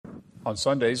On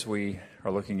Sundays, we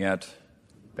are looking at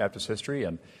Baptist history,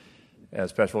 and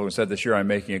as Pastor Logan said, this year I'm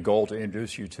making a goal to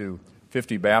introduce you to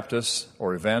 50 Baptists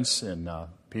or events in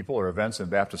people or events in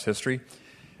Baptist history.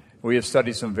 We have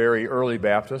studied some very early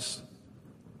Baptists.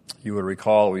 You would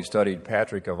recall we studied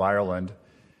Patrick of Ireland,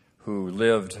 who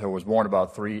was born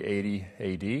about 380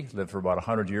 A.D., lived for about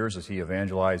 100 years as he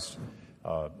evangelized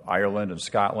Ireland and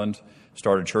Scotland,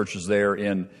 started churches there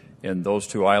in those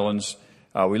two islands.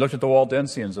 We looked at the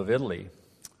Waldensians of Italy,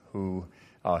 who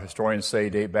historians say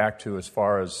date back to as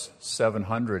far as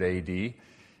 700 A.D.,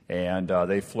 and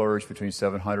they flourished between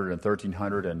 700 and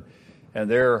 1300, and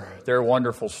their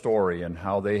wonderful story and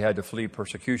how they had to flee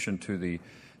persecution to the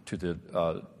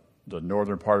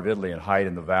northern part of Italy and hide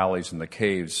in the valleys and the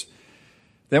caves.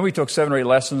 Then we took 7 or 8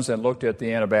 lessons and looked at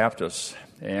the Anabaptists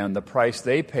and the price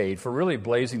they paid for really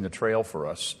blazing the trail for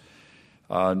us.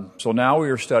 So now we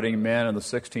are studying men in the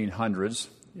 1600s.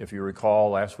 If you recall,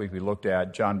 last week we looked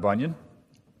at John Bunyan.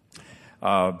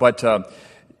 But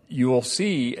you will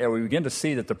see, and we begin to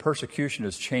see that the persecution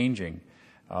is changing.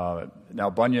 Now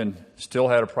Bunyan still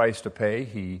had a price to pay.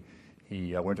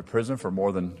 He went to prison for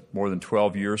more than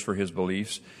 12 years for his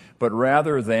beliefs. But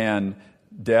rather than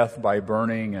death by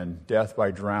burning and death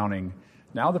by drowning,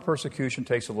 now the persecution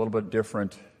takes a little bit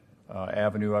different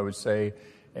avenue, I would say.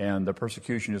 And the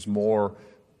persecution is more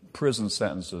prison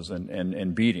sentences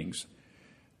and beatings.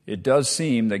 It does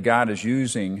seem that God is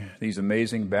using these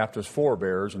amazing Baptist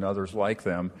forebears and others like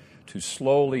them to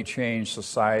slowly change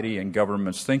society and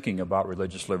government's thinking about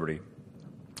religious liberty.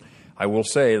 I will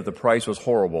say that the price was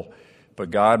horrible, but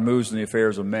God moves in the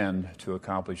affairs of men to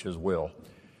accomplish His will.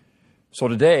 So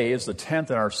today is the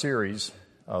 10th in our series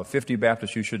of 50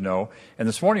 Baptists You Should Know, and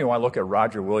this morning I want to look at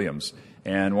Roger Williams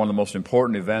and one of the most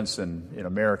important events in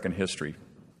American history.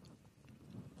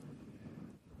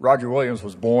 Roger Williams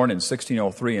was born in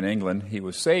 1603 in England. He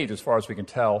was saved, as far as we can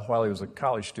tell, while he was a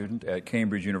college student at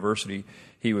Cambridge University.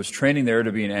 He was training there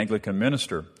to be an Anglican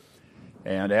minister.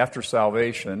 And after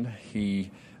salvation,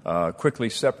 he quickly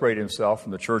separated himself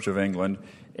from the Church of England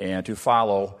and to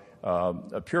follow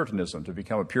Puritanism, to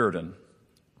become a Puritan.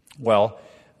 Well,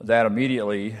 that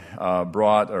immediately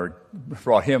brought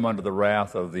him under the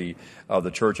wrath of the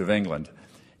Church of England.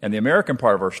 And the American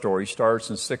part of our story starts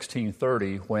in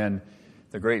 1630 when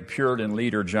the great Puritan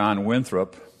leader John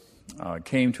Winthrop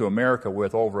came to America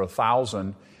with over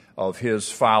 1,000 of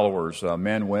his followers,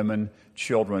 men, women,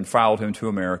 children, followed him to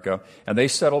America, and they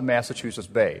settled Massachusetts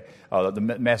Bay, the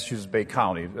Massachusetts Bay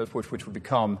Colony, which would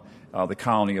become the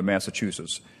colony of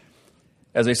Massachusetts.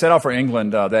 As they set out for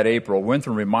England that April,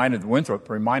 Winthrop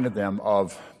reminded them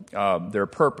of their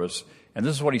purpose. And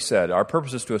this is what he said: "Our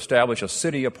purpose is to establish a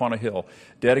city upon a hill,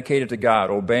 dedicated to God,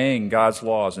 obeying God's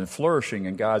laws, and flourishing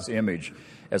in God's image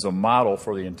as a model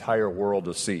for the entire world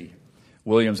to see."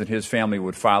 Williams and his family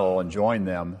would follow and join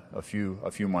them a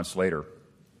few months later.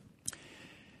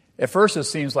 At first, it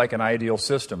seems like an ideal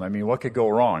system. I mean, what could go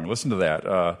wrong? Listen to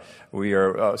that. We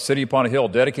are a city upon a hill,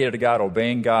 dedicated to God,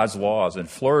 obeying God's laws, and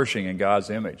flourishing in God's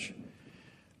image.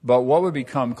 But what would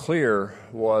become clear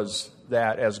was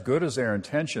that as good as their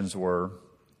intentions were,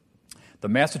 the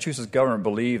Massachusetts government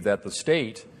believed that the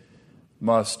state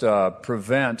must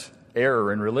prevent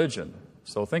error in religion.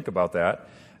 So think about that.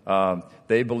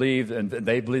 They believed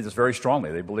this very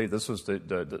strongly. They believed this was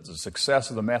the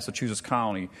success of the Massachusetts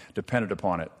colony depended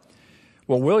upon it.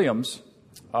 Well, Williams,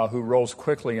 who rose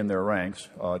quickly in their ranks,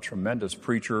 a tremendous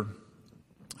preacher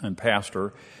and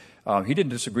pastor, he didn't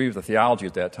disagree with the theology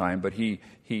at that time, but he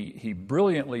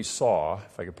brilliantly saw,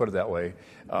 if I could put it that way,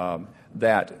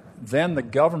 that then the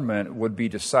government would be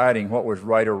deciding what was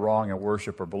right or wrong in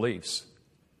worship or beliefs.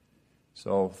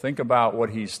 So think about what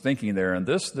he's thinking there, and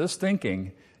this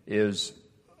thinking is,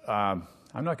 I'm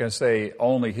not going to say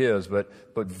only his, but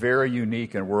very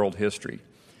unique in world history.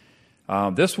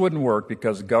 This wouldn't work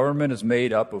because government is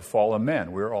made up of fallen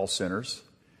men. We're all sinners.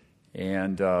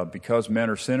 And because men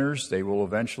are sinners, they will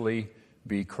eventually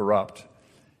be corrupt.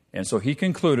 And so he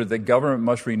concluded that government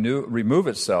must remove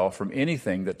itself from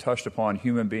anything that touched upon a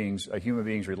human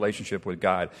being's relationship with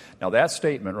God. Now that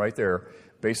statement right there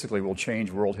basically will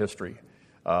change world history.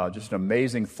 Just an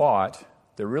amazing thought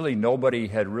that really nobody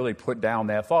had really put down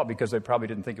that thought because they probably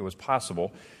didn't think it was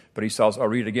possible. But he says, I'll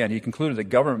read it again. He concluded that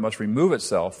government must remove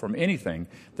itself from anything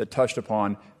that touched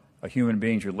upon a human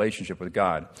being's relationship with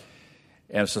God.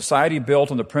 And a society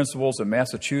built on the principles that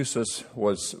Massachusetts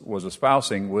was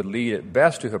espousing would lead at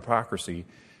best to hypocrisy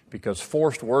because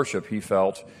forced worship, he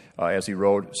felt, as he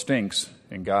wrote, stinks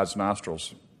in God's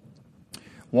nostrils.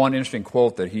 One interesting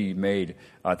quote that he made,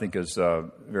 I think, is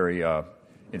very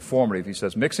informative. He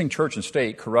says, "Mixing church and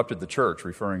state corrupted the church,"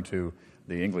 referring to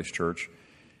the English church.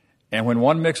 And when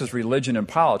one mixes religion and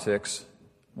politics,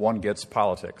 one gets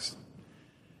politics.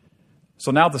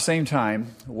 So now at the same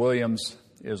time, Williams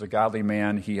is a godly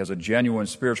man. He has a genuine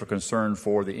spiritual concern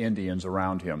for the Indians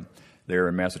around him there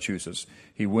in Massachusetts.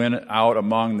 He went out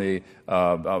among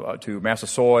to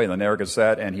Massasoit and the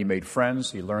Narragansett, and he made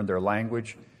friends. He learned their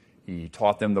language. He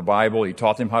taught them the Bible. He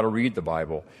taught them how to read the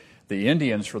Bible. The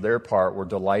Indians, for their part, were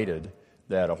delighted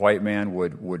that a white man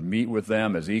would meet with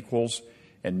them as equals,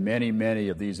 and many, many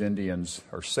of these Indians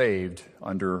are saved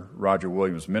under Roger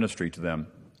Williams' ministry to them.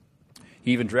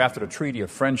 He even drafted a treaty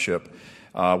of friendship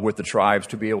with the tribes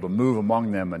to be able to move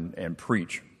among them and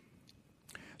preach.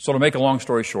 So to make a long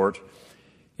story short,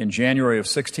 in January of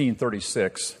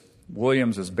 1636,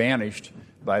 Williams is banished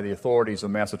by the authorities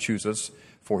of Massachusetts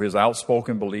for his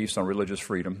outspoken beliefs on religious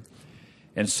freedom,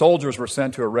 and soldiers were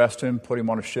sent to arrest him, put him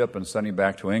on a ship, and send him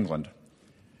back to England.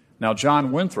 Now,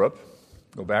 John Winthrop,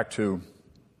 go back to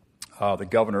the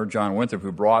governor, John Winthrop,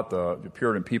 who brought the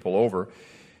Puritan people over,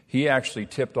 he actually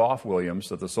tipped off Williams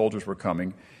that the soldiers were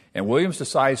coming, and Williams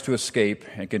decides to escape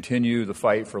and continue the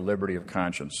fight for liberty of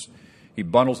conscience. He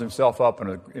bundles himself up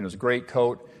in his great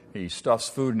coat. He stuffs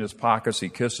food in his pockets. He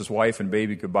kissed his wife and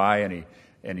baby goodbye,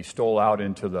 and he stole out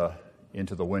into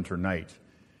the winter night.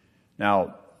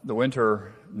 Now, the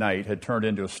winter night had turned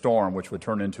into a storm, which would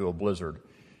turn into a blizzard.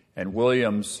 And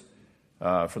Williams,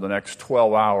 for the next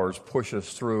 12 hours,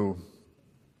 pushes through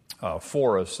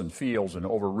forests and fields and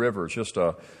over rivers, just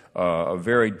a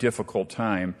very difficult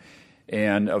time.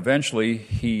 And eventually,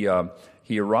 he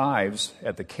arrives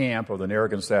at the camp of the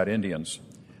Narragansett Indians.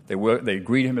 They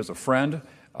greet him as a friend.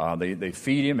 They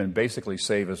feed him and basically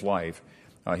save his life.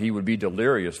 He would be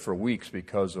delirious for weeks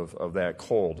because of that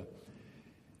cold.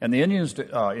 And the Indians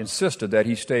insisted that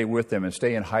he stay with them and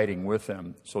stay in hiding with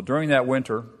them. So during that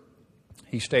winter,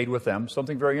 he stayed with them.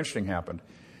 Something very interesting happened.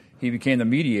 He became the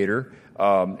mediator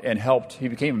and helped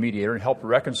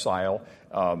reconcile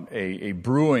a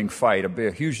brewing fight,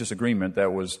 a huge disagreement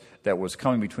that was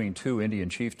coming between two Indian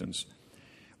chieftains.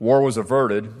 War was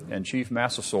averted, and Chief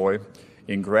Massasoit,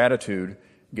 in gratitude,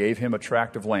 gave him a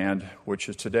tract of land, which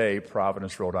is today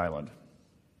Providence, Rhode Island.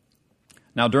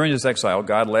 Now, during his exile,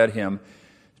 God led him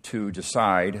to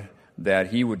decide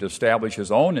that he would establish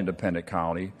his own independent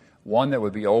colony, one that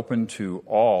would be open to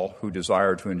all who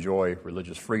desired to enjoy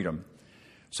religious freedom.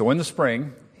 So in the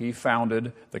spring, he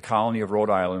founded the colony of Rhode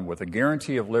Island with a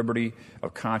guarantee of liberty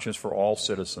of conscience for all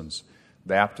citizens.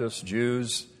 Baptists,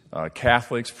 Jews,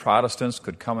 Catholics, Protestants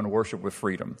could come and worship with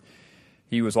freedom.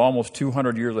 He was almost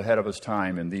 200 years ahead of his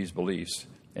time in these beliefs.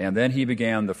 And then he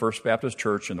began the First Baptist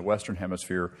Church in the Western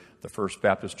Hemisphere, the First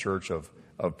Baptist Church of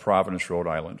Providence, Rhode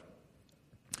Island.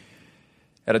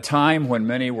 At a time when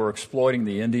many were exploiting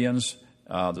the Indians,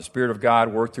 the Spirit of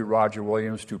God worked through Roger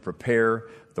Williams to prepare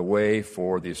the way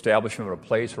for the establishment of a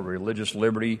place where religious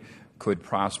liberty could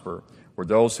prosper, where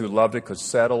those who loved it could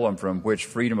settle, and from which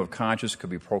freedom of conscience could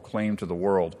be proclaimed to the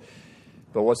world.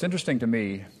 But what's interesting to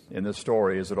me in this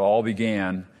story is it all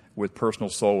began with personal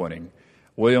soul winning.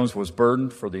 Williams was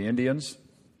burdened for the Indians.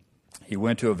 He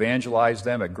went to evangelize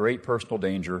them at great personal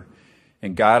danger,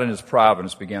 and God in his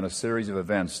providence began a series of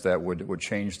events that would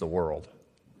change the world.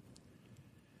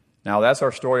 Now, that's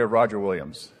our story of Roger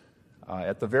Williams.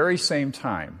 At the very same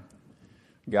time,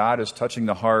 God is touching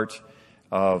the heart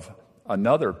of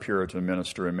another Puritan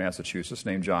minister in Massachusetts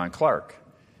named John Clark.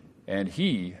 And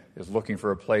he is looking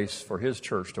for a place for his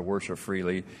church to worship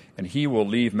freely, and he will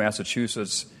leave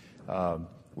Massachusetts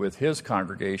with his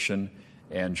congregation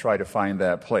and try to find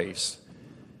that place.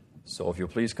 So if you'll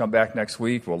please come back next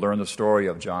week, we'll learn the story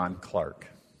of John Clark.